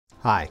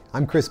Hi,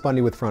 I'm Chris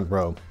Bundy with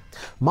FrontRow.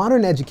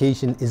 Modern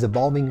education is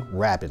evolving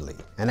rapidly,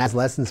 and as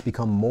lessons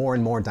become more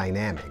and more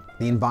dynamic,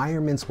 the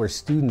environments where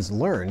students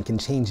learn can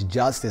change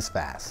just as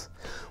fast.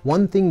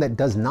 One thing that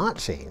does not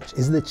change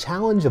is the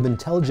challenge of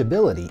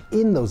intelligibility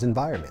in those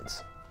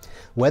environments.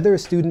 Whether a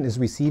student is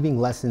receiving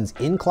lessons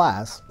in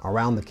class,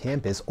 around the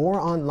campus,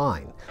 or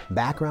online,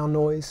 background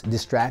noise,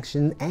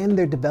 distraction, and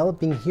their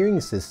developing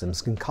hearing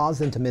systems can cause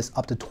them to miss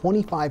up to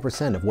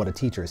 25% of what a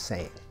teacher is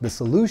saying. The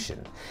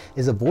solution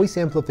is a voice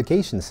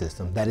amplification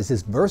system that is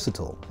as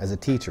versatile as a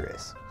teacher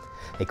is.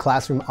 A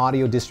classroom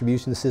audio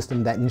distribution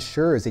system that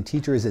ensures a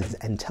teacher is as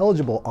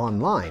intelligible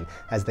online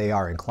as they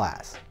are in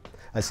class.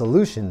 A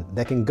solution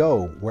that can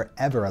go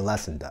wherever a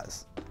lesson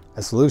does.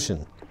 A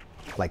solution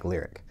like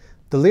Lyrik.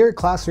 The Lyrik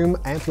Classroom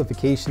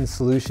Amplification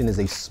Solution is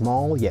a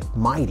small yet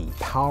mighty,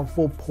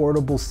 powerful,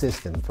 portable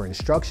system for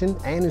instruction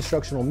and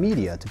instructional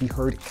media to be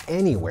heard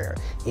anywhere,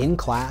 in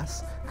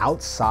class,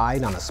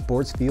 outside, on a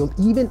sports field,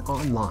 even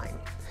online.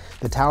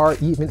 The tower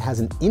even has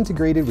an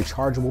integrated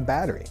rechargeable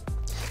battery.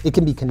 It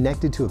can be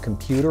connected to a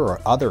computer or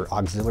other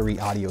auxiliary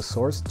audio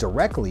source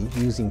directly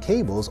using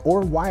cables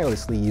or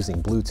wirelessly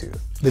using Bluetooth.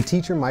 The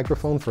teacher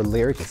microphone for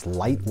Lyrik is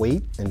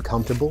lightweight and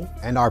comfortable,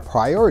 and our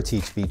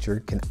PrioriTeach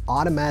feature can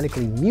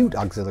automatically mute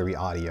auxiliary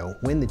audio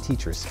when the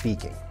teacher is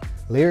speaking.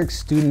 Lyrik's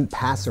student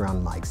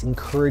pass-around mics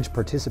encourage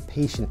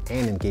participation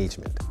and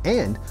engagement.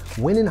 And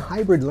when in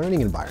hybrid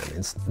learning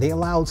environments, they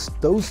allow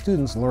those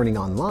students learning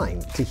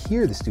online to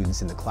hear the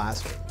students in the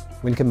classroom.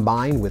 When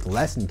combined with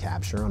lesson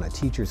capture on a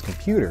teacher's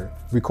computer,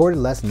 recorded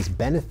lessons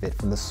benefit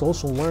from the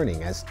social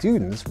learning as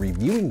students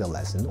reviewing the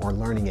lesson or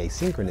learning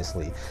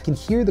asynchronously can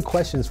hear the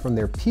questions from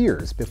their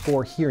peers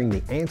before hearing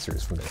the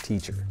answers from their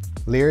teacher.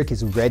 Lyrik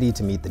is ready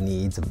to meet the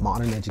needs of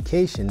modern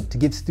education to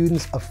give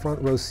students a front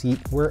row seat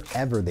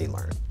wherever they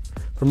learn.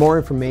 For more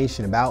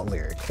information about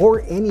Lyrik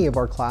or any of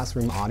our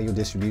classroom audio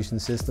distribution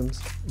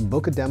systems,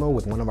 book a demo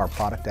with one of our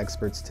product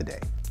experts today.